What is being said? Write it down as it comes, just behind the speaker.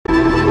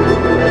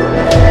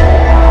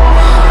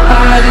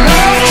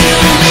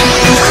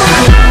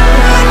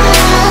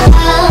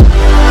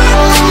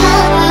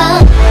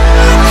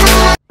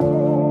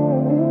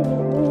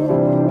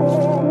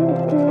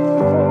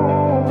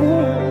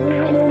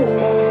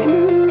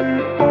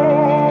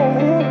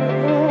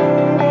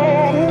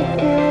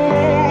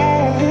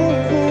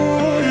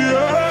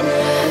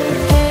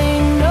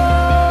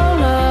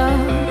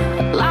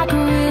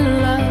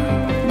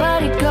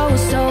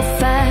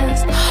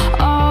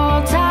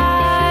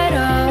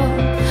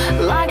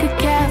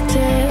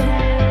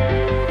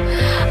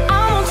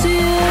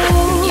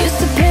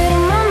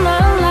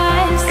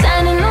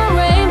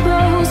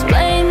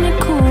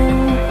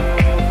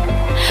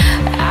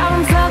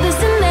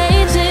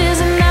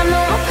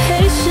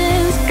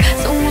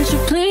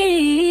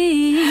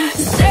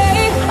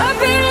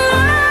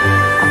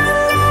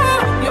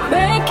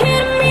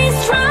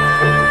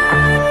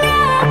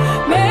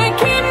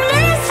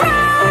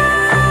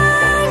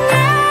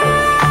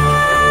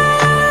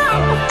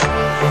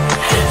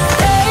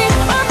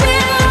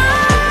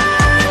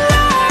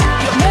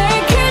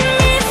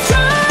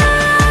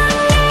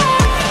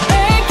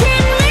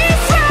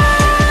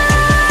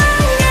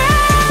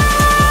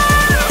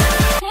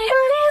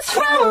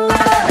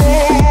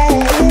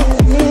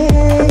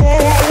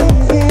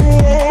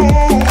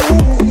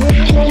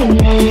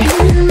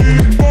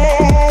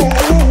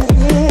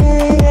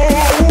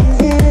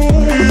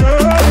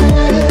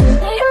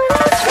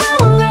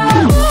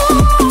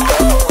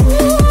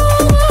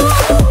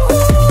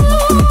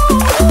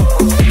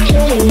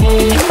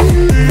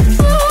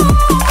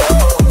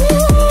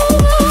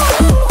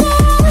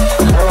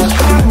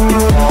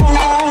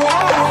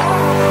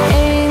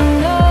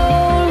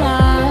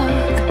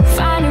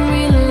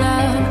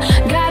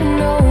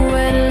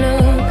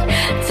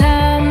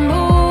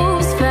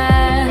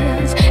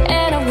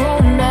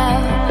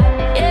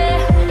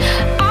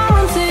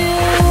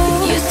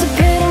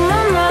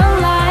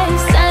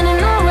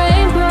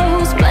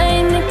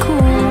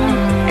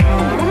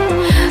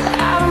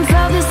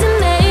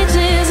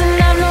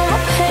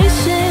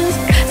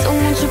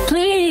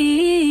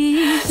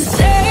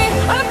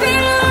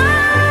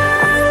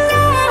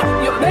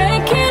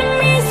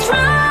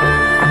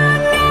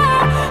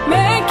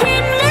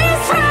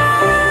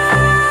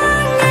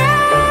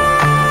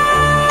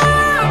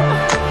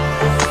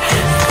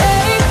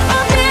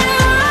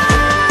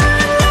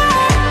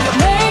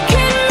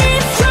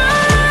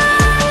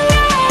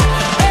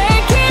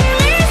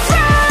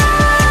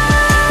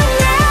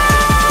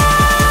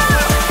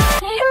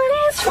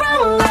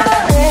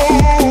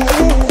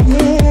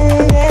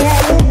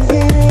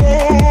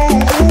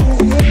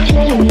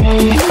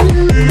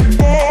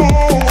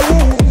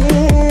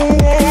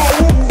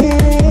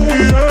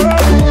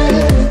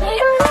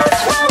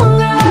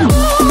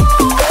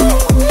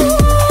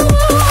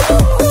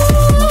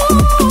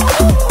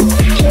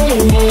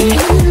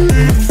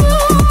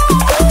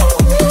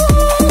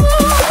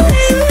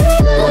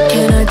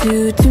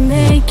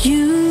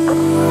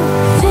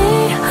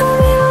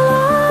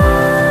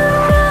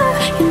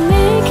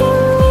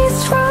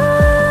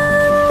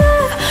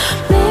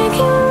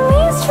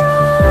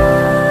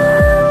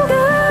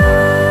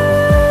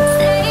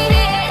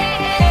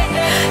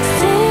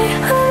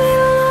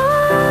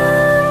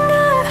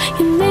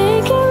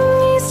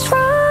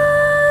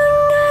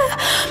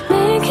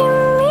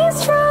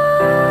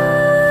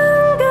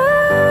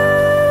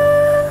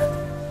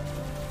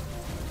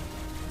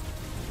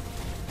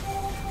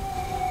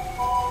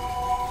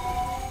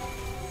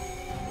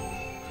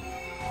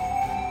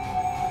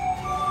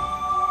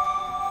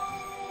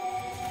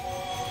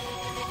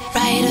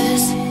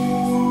Writers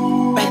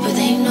write what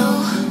they know.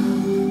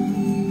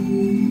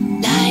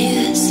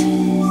 Liars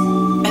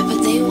write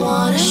what they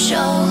wanna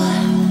show.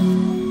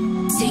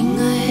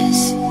 Singers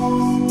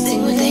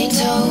sing what they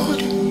told.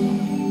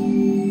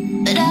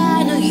 But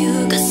I know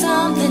you got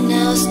something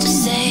else to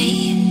say.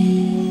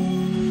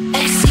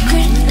 A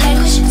secret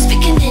language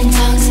speaking in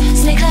tongues.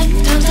 Snake like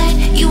tongue tied,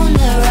 you on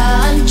the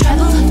run.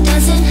 Tribal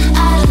dancing, I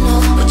don't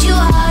know what you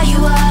are, you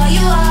are,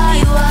 you are,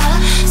 you are.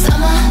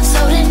 Summer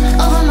floating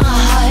over my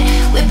heart.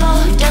 We're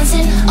both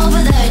dancing over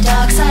the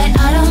dark side.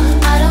 I don't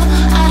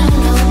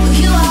know who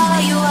you are,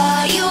 you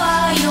are, you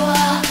are, you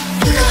are.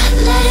 You got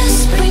letters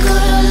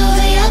sprinkled all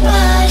over your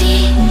body.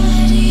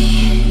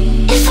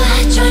 If I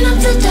join up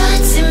the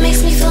dots, it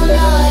makes me feel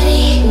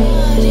naughty.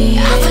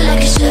 I feel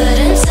like I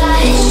shouldn't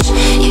touch.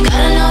 You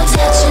got a no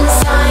touching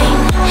sign.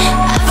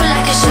 I feel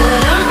like I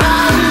shouldn't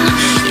run.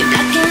 You're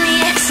blocking the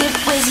exit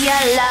with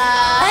your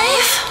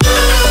life.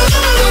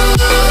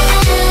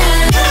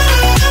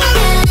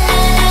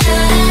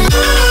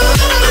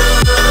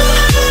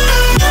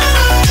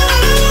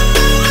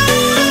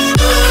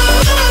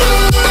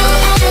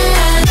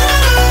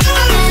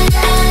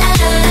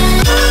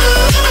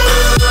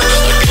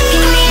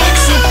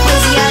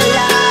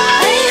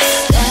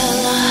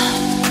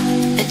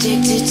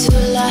 Addicted to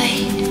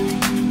light,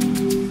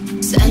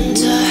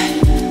 center,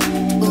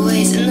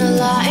 always in the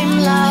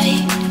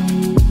limelight.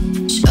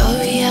 Show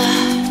ya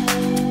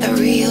a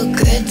real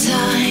good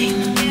time.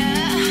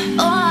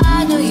 Oh,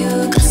 I know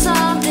you got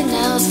something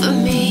else for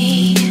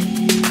me.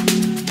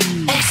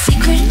 A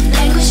secret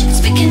language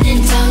speaking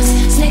in tongues.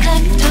 Snake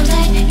like tongue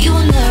tied, you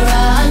on the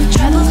run.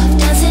 Tribal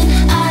dancing,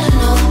 I don't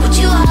know what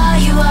you are,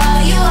 you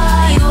are, you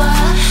are, you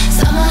are.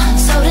 Summer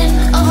floating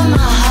over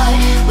my heart.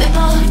 We're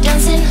both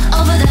dancing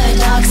over the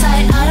dark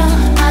side. I don't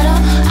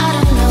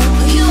know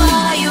who you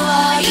are, you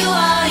are, you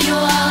are, you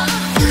are.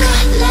 You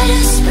got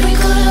letters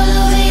sprinkled all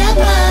over your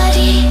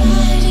body.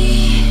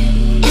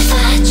 If I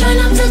join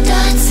up the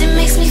dots, it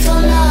makes me feel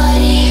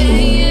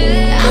naughty.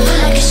 I feel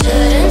like I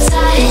shouldn't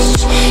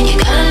touch. You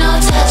got a no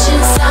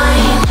touching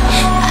sign.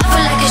 I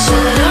feel like I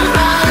shouldn't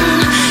run.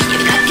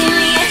 You're blocking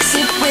the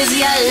exit with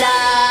your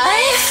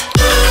life.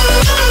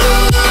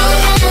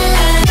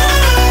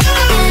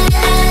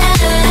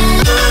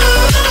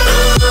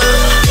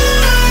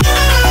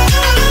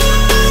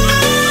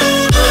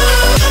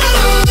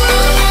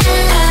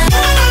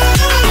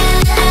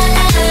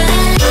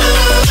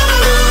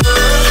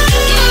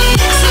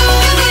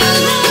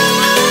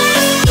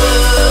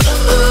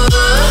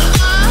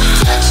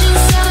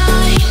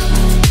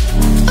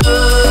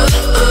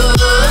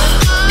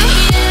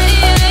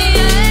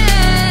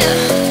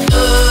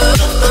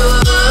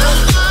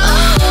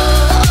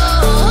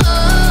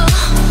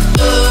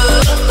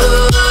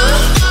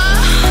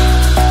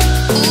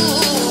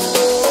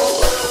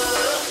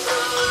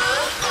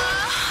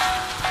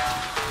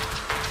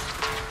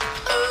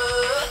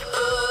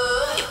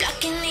 You're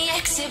blocking the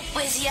exit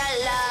with your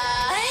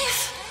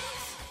life.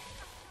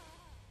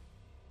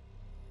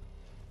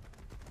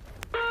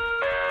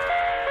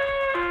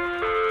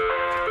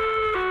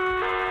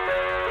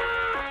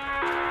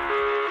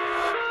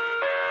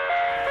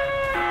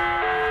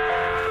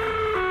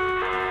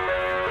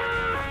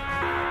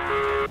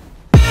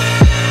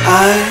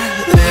 I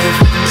live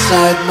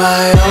inside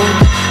my own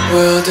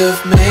world of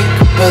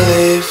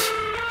make-believe.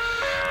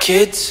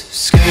 Kids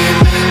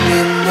screaming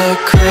in the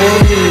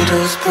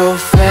cradles,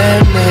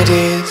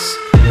 profanities.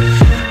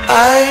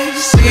 I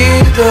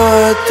see the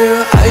world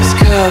through ice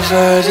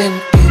covered in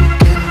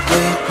ink and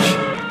bleach.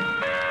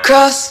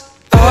 Cross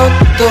out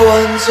the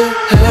ones who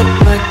heard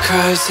my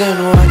cries and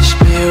watched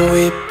me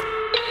weep.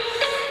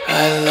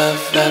 I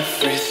love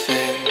everything.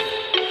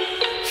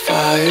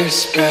 Fire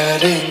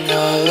spreading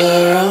all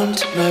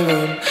around my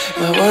room.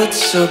 My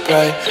world's so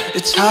bright,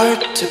 it's hard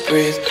to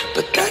breathe,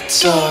 but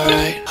that's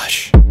alright.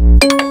 Hush.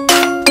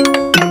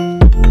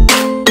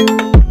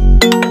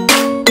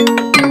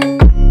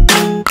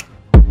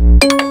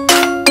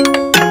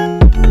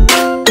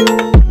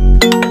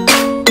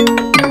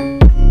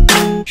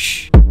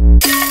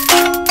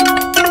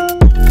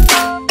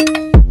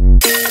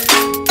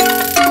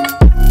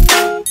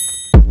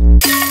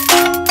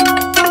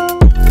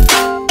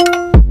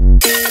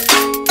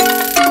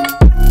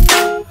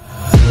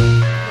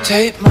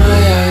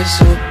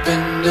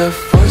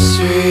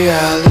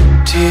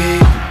 reality.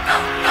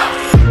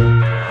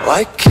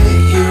 Why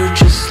can't you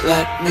just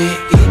let me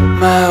eat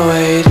my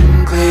weight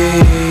in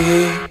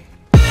glee?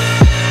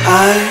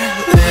 I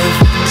live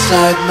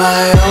inside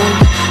my own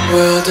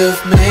world of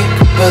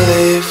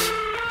make-believe.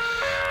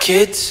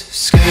 Kids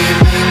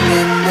screaming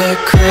in their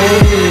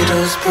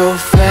cradles,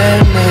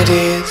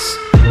 profanities.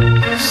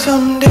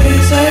 Some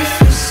days I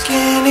feel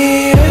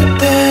skinnier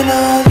than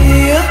all the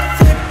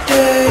other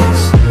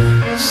days.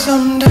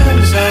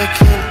 Sometimes I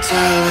can't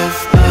tell if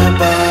my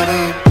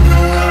body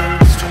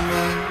belongs to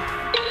me.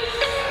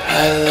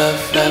 I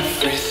love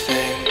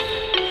everything.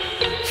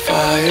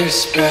 Fire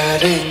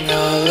spreading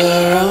all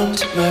around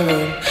my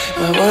room.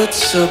 My world's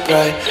so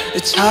bright,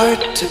 it's hard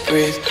to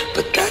breathe,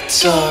 but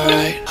that's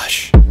alright.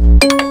 Hush.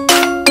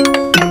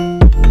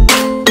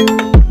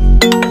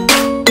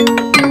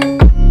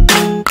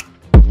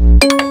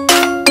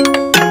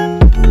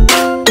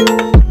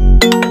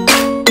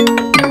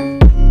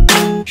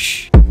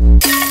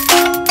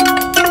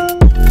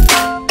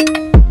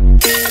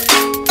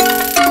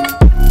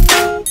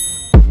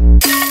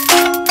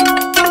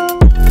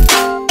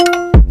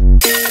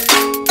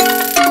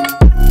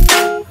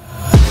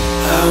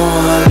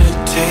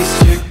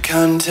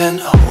 Content,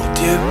 hold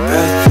your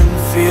breath and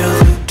feel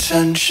the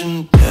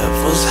tension.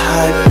 Devils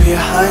hide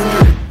behind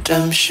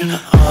redemption.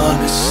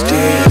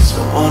 Honesty is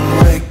a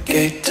one-way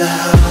gate to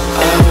hell.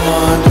 I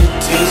wanna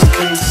taste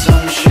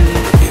consumption,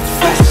 breathe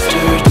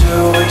faster to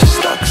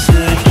waste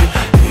oxygen.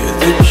 Hear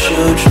the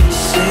children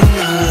sing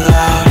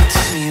aloud.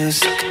 It's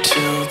music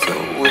till the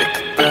wick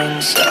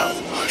burns out.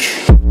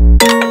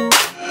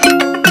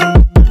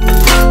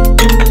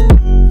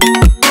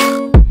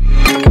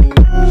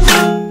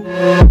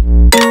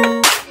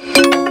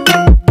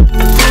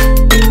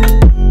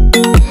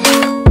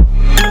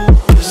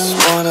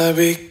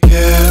 Be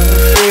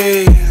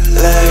carefree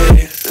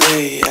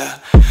lately, yeah.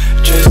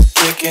 Just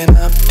kicking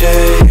up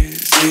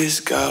daisies.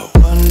 Got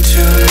one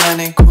too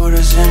many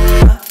quarters in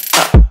my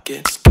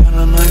pockets.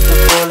 Counting like the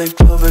four-leaf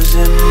clovers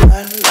in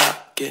my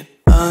locket.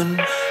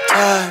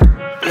 Untied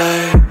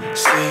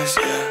laces,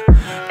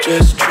 yeah.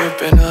 Just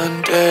tripping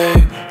on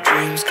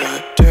daydreams.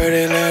 Got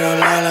dirty little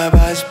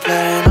lullabies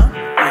playing on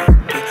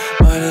repeat.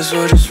 Might as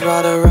well just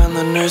ride around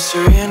the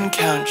nursery and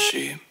count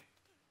sheep.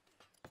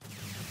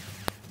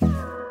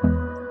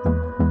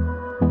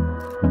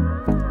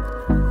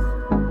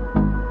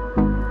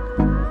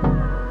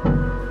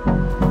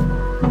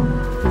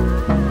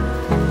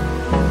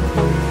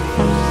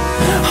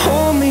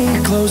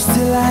 Close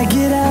till I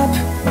get up.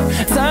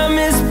 Time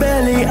is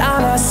barely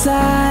on our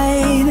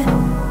side.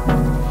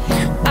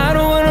 I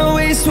don't wanna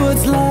waste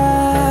what's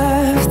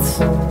left.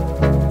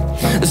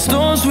 The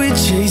storms we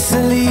chase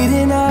are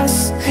leading us.